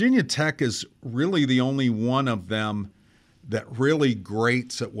 but Virginia Tech is really the only one of them that really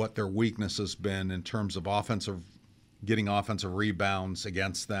grates at what their weakness has been in terms of getting offensive rebounds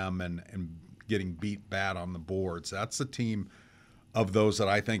against them and getting beat bad on the boards. That's the team of those that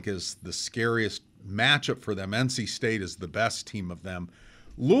I think is the scariest matchup for them. NC State is the best team of them.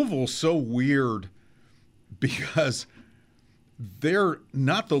 Louisville's so weird because they're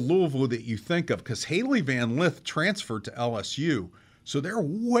not the Louisville that you think of, because Haley Van Lith transferred to LSU. So they're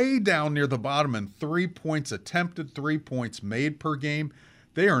way down near the bottom in 3 points attempted, 3 points made per game.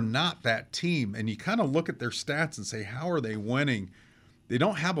 They are not that team. And you kind of look at their stats and say, how are they winning? They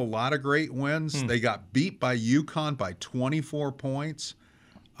don't have a lot of great wins. They got beat by UConn by 24 points.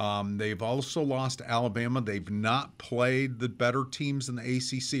 They've also lost to Alabama. They've not played the better teams in the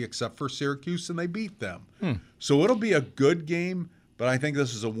ACC except for Syracuse, and they beat them. So it'll be a good game, but I think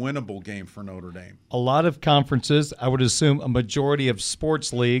this is a winnable game for Notre Dame. A lot of conferences, I would assume a majority of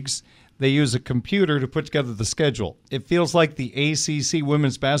sports leagues, they use a computer to put together the schedule. It feels like the ACC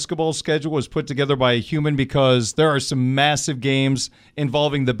women's basketball schedule was put together by a human, because there are some massive games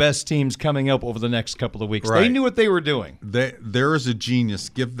involving the best teams coming up over the next couple of weeks. Right. They knew what they were doing. There is a genius.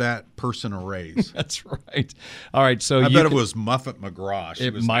 Give that person a raise. That's right. All right. So I bet it was Muffet McGraw.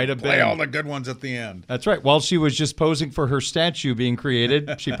 It might have been. Play all the good ones at the end. That's right. While she was just posing for her statue being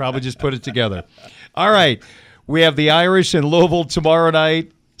created, she probably just put it together. All right. We have the Irish in Louisville tomorrow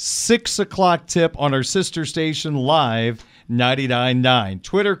night. 6 o'clock tip on our sister station, live, 99.9.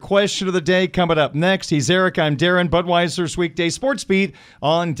 Twitter question of the day coming up next. He's Eric. I'm Darin. Budweiser's Weekday Sports Beat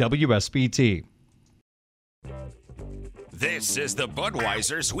on WSBT. This is the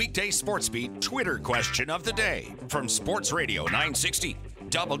Budweiser's Weekday Sports Beat Twitter question of the day from Sports Radio 960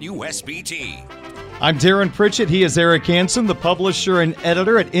 WSBT. I'm Darin Pritchett. He is Eric Hansen, the publisher and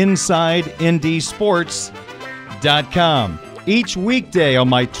editor at InsideNDSports.com. Each weekday on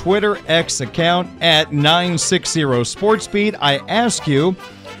my Twitter X account at 960 SportsBeat, I ask you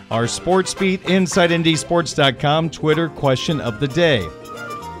our SportsBeat InsideNDSports.com Twitter question of the day.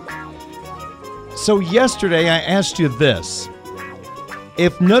 So yesterday I asked you this.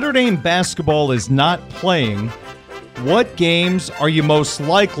 If Notre Dame basketball is not playing, what games are you most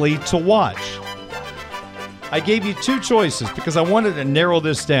likely to watch? I gave you two choices because I wanted to narrow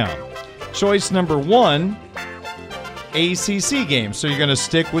this down. Choice number one, ACC games. So you're going to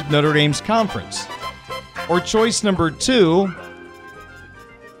stick with Notre Dame's conference. Or choice number two,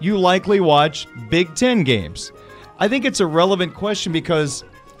 you likely watch Big Ten games. I think it's a relevant question because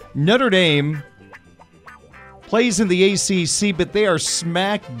Notre Dame plays in the ACC, but they are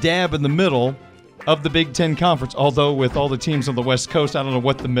smack dab in the middle of the Big Ten Conference. Although with all the teams on the West Coast, I don't know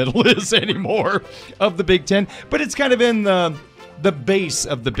what the middle is anymore of the Big Ten. But it's kind of in the base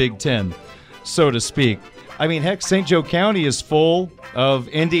of the Big Ten, so to speak. I mean, heck, St. Joe County is full of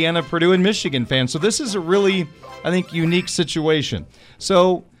Indiana, Purdue, and Michigan fans. So this is a really, I think, unique situation.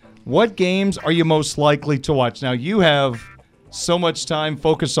 So what games are you most likely to watch? Now, you have so much time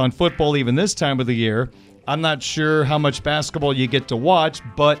focused on football even this time of the year. I'm not sure how much basketball you get to watch,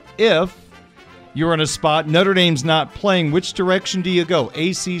 but if you're in a spot, Notre Dame's not playing, which direction do you go,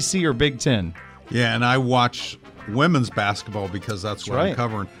 ACC or Big Ten? Yeah, and I watch women's basketball because that's what I'm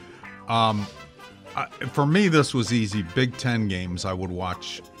covering. For me, this was easy. Big Ten games, I would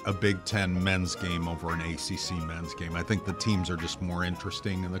watch a Big Ten men's game over an ACC men's game. I think the teams are just more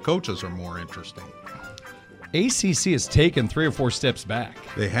interesting and the coaches are more interesting. ACC has taken 3 or 4 steps back.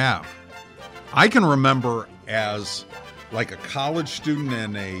 They have. I can remember as like a college student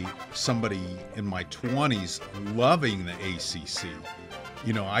and somebody in my 20s loving the ACC.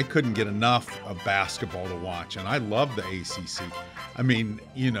 You know, I couldn't get enough of basketball to watch, and I loved the ACC. I mean,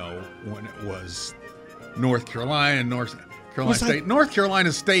 you know, when it was North Carolina, North Carolina State. North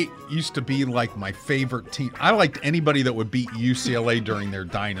Carolina State used to be like my favorite team. I liked anybody that would beat UCLA during their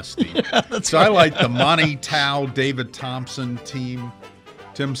dynasty. I liked the Monty Tao, David Thompson team.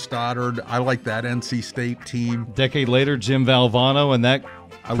 Tim Stoddard. I like that NC State team. Decade later, Jim Valvano and that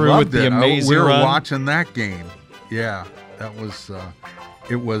crew loved with the amazing We were run. watching that game. Yeah, that was.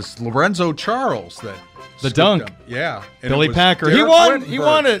 It was Lorenzo Charles that the dunk. Up. Yeah, and Billy Packer. Derek He won. Whittenberg. He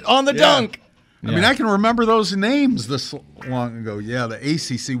won it on the dunk. I mean, I can remember those names this long ago. Yeah, the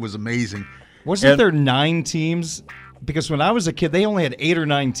ACC was amazing. Wasn't there 9 teams? Because when I was a kid, they only had 8 or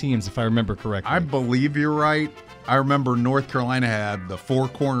 9 teams, if I remember correctly. I believe you're right. I remember North Carolina had the 4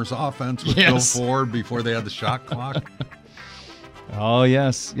 corners offense with Bill Ford before they had the shot clock. Oh,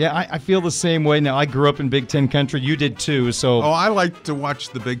 yes. Yeah, I feel the same way now. I grew up in Big Ten country. You did too. So. Oh, I like to watch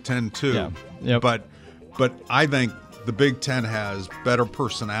the Big Ten too. Yeah. Yep. But I think the Big Ten has better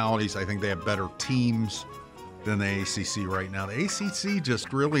personalities. I think they have better teams than the ACC right now. The ACC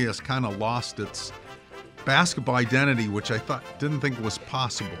just really has kind of lost its basketball identity, which I didn't think was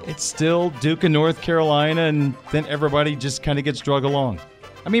possible. It's still Duke and North Carolina, and then everybody just kind of gets drug along.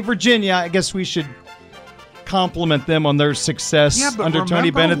 I mean, Virginia, I guess we should compliment them on their success under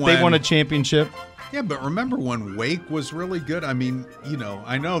Tony Bennett. They won a championship. Yeah, but remember when Wake was really good? I mean, you know,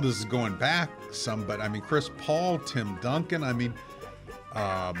 I know this is going back some, but I mean, Chris Paul, Tim Duncan, I mean,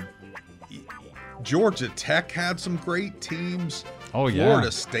 Georgia Tech had some great teams. Oh, yeah.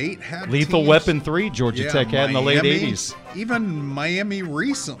 Florida State had Lethal teams. Weapon 3, Georgia Tech had in the late 80s. Even Miami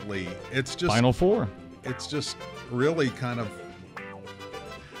recently. It's just Final Four. It's just really kind of.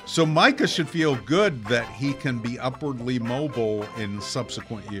 So Micah should feel good that he can be upwardly mobile in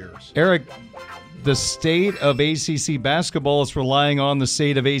subsequent years. Eric, the state of ACC basketball is relying on the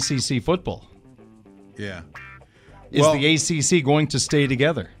state of ACC football. Yeah. Is the ACC going to stay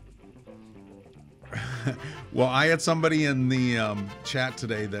together? Well, I had somebody in the chat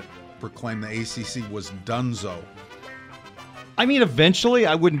today that proclaimed the ACC was donezo. I mean, eventually,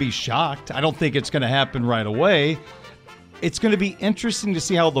 I wouldn't be shocked. I don't think it's going to happen right away. It's going to be interesting to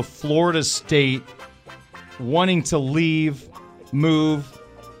see how the Florida State wanting to leave, move,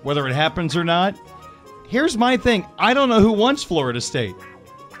 whether it happens or not. Here's my thing. I don't know who wants Florida State.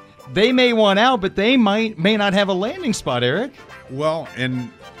 They may want out, but they may not have a landing spot, Eric. Well, and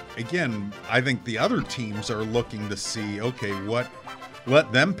again, I think the other teams are looking to see, okay,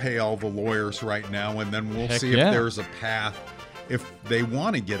 let them pay all the lawyers right now, and then we'll see if there's a path if they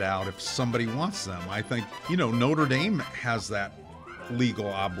want to get out, if somebody wants them. I think, you know, Notre Dame has that legal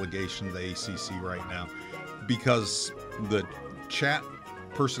obligation to the ACC right now because the chat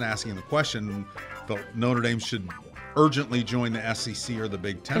person asking the question felt Notre Dame should urgently join the SEC or the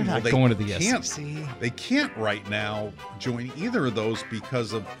Big Ten. They're not going to the SEC. They can't right now join either of those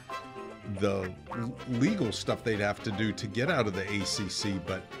because of the legal stuff they'd have to do to get out of the ACC.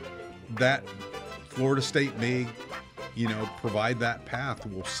 But that Florida State may, you know, provide that path.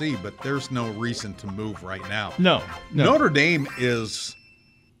 We'll see. But there's no reason to move right now. No. Notre Dame is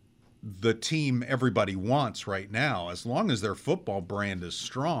the team everybody wants right now. As long as their football brand is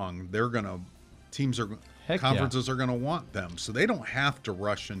strong, conferences are going to want them. So they don't have to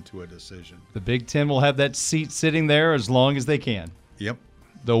rush into a decision. The Big Ten will have that seat sitting there as long as they can. Yep.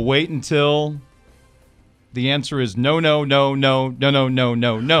 They'll wait until the answer is no, no, no, no, no, no, no,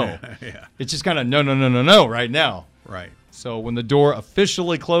 no, no. Yeah. It's just kind of no, no, no, no, no right now. Right. So when the door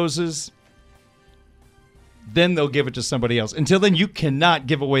officially closes, then they'll give it to somebody else. Until then, you cannot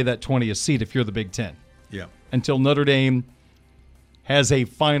give away that 20th seat if you're the Big Ten. Yeah. Until Notre Dame has a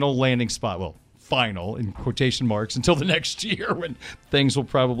final landing spot. Well, final in quotation marks until the next year when things will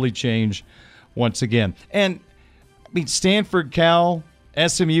probably change once again. And I mean, Stanford, Cal,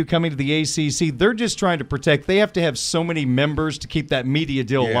 SMU coming to the ACC, they're just trying to protect. They have to have so many members to keep that media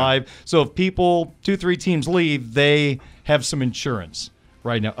deal alive. So if people, 2-3 teams leave, they have some insurance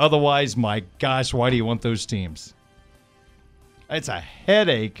right now. Otherwise, my gosh, why do you want those teams? It's a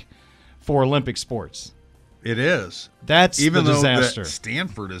headache for Olympic sports. It is. That's even the disaster. Though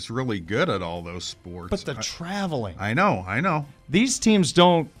Stanford is really good at all those sports. But the traveling. I know. These teams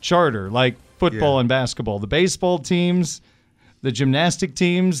don't charter like football and basketball. The baseball teams, the gymnastic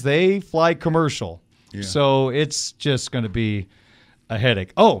teams, they fly commercial. Yeah. So it's just going to be a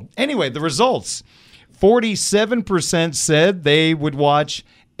headache. Oh, anyway, the results. 47% said they would watch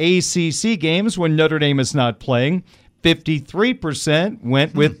ACC games when Notre Dame is not playing. 53%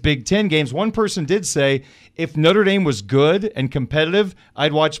 went with Big Ten games. One person did say, if Notre Dame was good and competitive,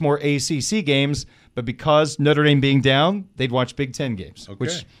 I'd watch more ACC games. But because Notre Dame being down, they'd watch Big Ten games,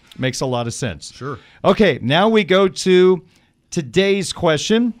 which makes a lot of sense. Sure. Okay, now we go to today's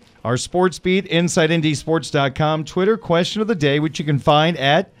question. Our Sportsbeat, InsideNDSports.com Twitter question of the day, which you can find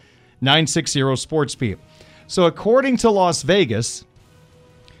at 960 Sportsbeat. So according to Las Vegas,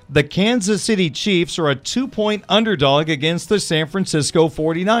 the Kansas City Chiefs are a 2-point underdog against the San Francisco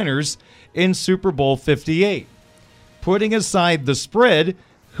 49ers in Super Bowl 58. Putting aside the spread,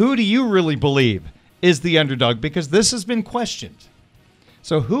 who do you really believe is the underdog? Because this has been questioned.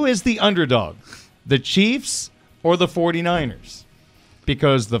 So who is the underdog? The Chiefs or the 49ers?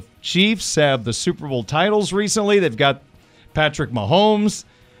 Because the Chiefs have the Super Bowl titles recently. They've got Patrick Mahomes.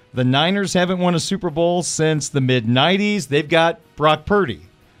 The Niners haven't won a Super Bowl since the mid-'90s. They've got Brock Purdy.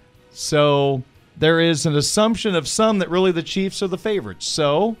 So there is an assumption of some that really the Chiefs are the favorites.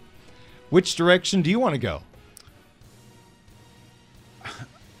 So which direction do you want to go?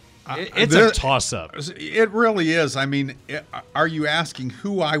 It's a toss-up. It really is. I mean, are you asking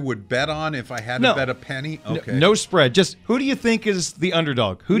who I would bet on if I had to bet a penny? Okay. No spread. Just who do you think is the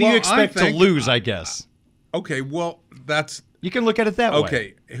underdog? Who do you expect to lose, I guess? Okay, well, that's... You can look at it that way.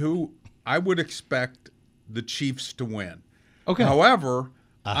 Okay, who I would expect the Chiefs to win. Okay. However,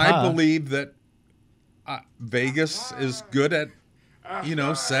 I believe that Vegas is good at,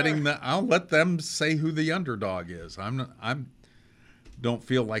 setting the... I'll let them say who the underdog is. Don't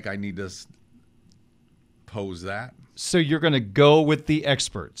feel like I need to pose that. So you're going to go with the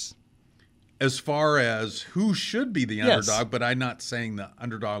experts? As far as who should be the underdog, but I'm not saying the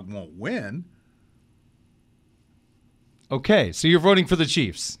underdog won't win. Okay, so you're voting for the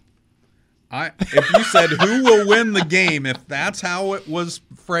Chiefs. If you said who will win the game, if that's how it was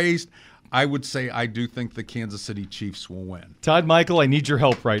phrased, I would say I do think the Kansas City Chiefs will win. Todd Michael, I need your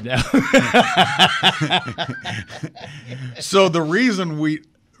help right now. So the reason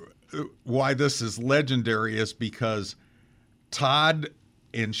why this is legendary is because Todd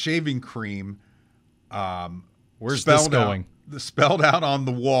in shaving cream where's this going? Spelled out on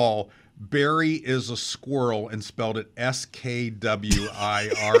the wall, Barry is a squirrel, and spelled it SKWIRREL.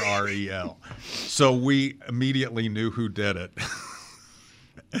 So we immediately knew who did it.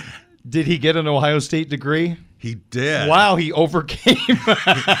 Did he get an Ohio State degree? He did. Wow, he overcame. He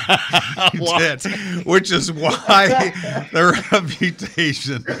did, which is why the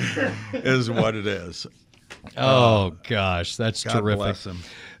reputation is what it is. Oh, gosh, that's God terrific. Bless him.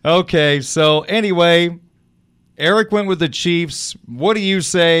 Okay, so anyway, Eric went with the Chiefs. What do you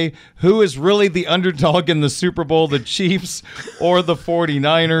say? Who is really the underdog in the Super Bowl, the Chiefs or the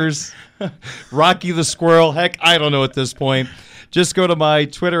 49ers? Rocky the Squirrel? Heck, I don't know at this point. Just go to my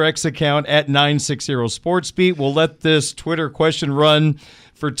Twitter X account at 960 Sportsbeat. We'll let this Twitter question run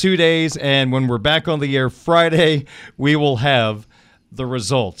for 2 days, and when we're back on the air Friday, we will have the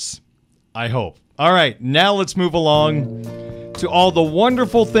results, I hope. All right, now let's move along to all the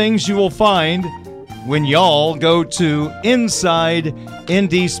wonderful things you will find when y'all go to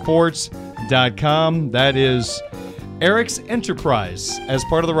InsideNDSports.com. That is Eric's enterprise as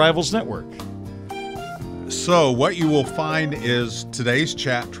part of the Rivals Network. So what you will find is today's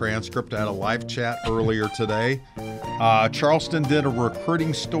chat transcript. I had a live chat earlier today. Charleston did a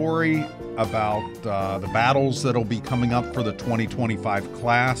recruiting story about the battles that'll be coming up for the 2025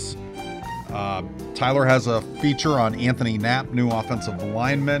 class. Tyler has a feature on Anthony Knapp, new offensive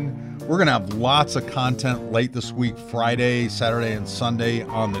lineman. We're going to have lots of content late this week, Friday, Saturday, and Sunday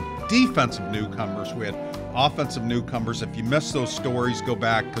on the defensive newcomers. We had offensive newcomers. If you missed those stories, go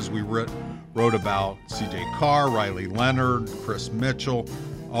back because we wrote about C.J. Carr, Riley Leonard, Chris Mitchell,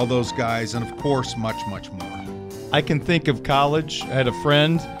 all those guys, and of course, much, much more. I can think of college. I had a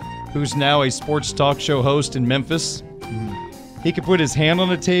friend who's now a sports talk show host in Memphis. He could put his hand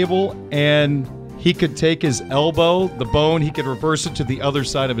on a table and he could take his elbow, the bone, he could reverse it to the other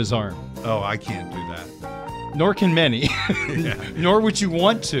side of his arm. Oh, I can't do that. Nor can many. Yeah. Nor would you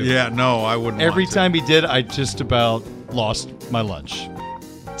want to. Yeah, no, I wouldn't Every want to. time he did, I just about lost my lunch.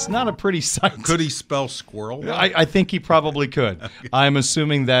 It's not a pretty sight. Could he spell squirrel? I think he probably could. Okay. I'm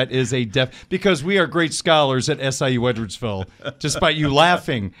assuming that is because we are great scholars at SIU Edwardsville. Despite you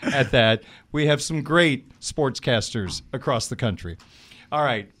laughing at that, we have some great sportscasters across the country. All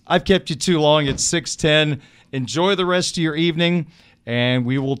right, I've kept you too long. It's 6:10. Enjoy the rest of your evening, and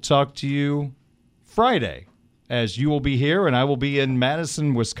we will talk to you Friday, as you will be here, and I will be in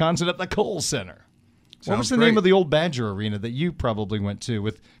Madison, Wisconsin at the Kohl Center. What was the name of the old Badger Arena that you probably went to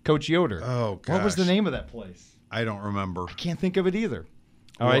with Coach Yoder? Oh, gosh. What was the name of that place? I don't remember. I can't think of it either.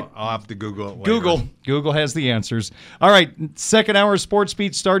 All right. I'll have to Google it later. Google has the answers. All right, second hour Sports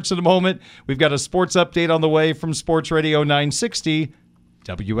Beat starts in a moment. We've got a sports update on the way from Sports Radio 960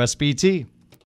 WSBT.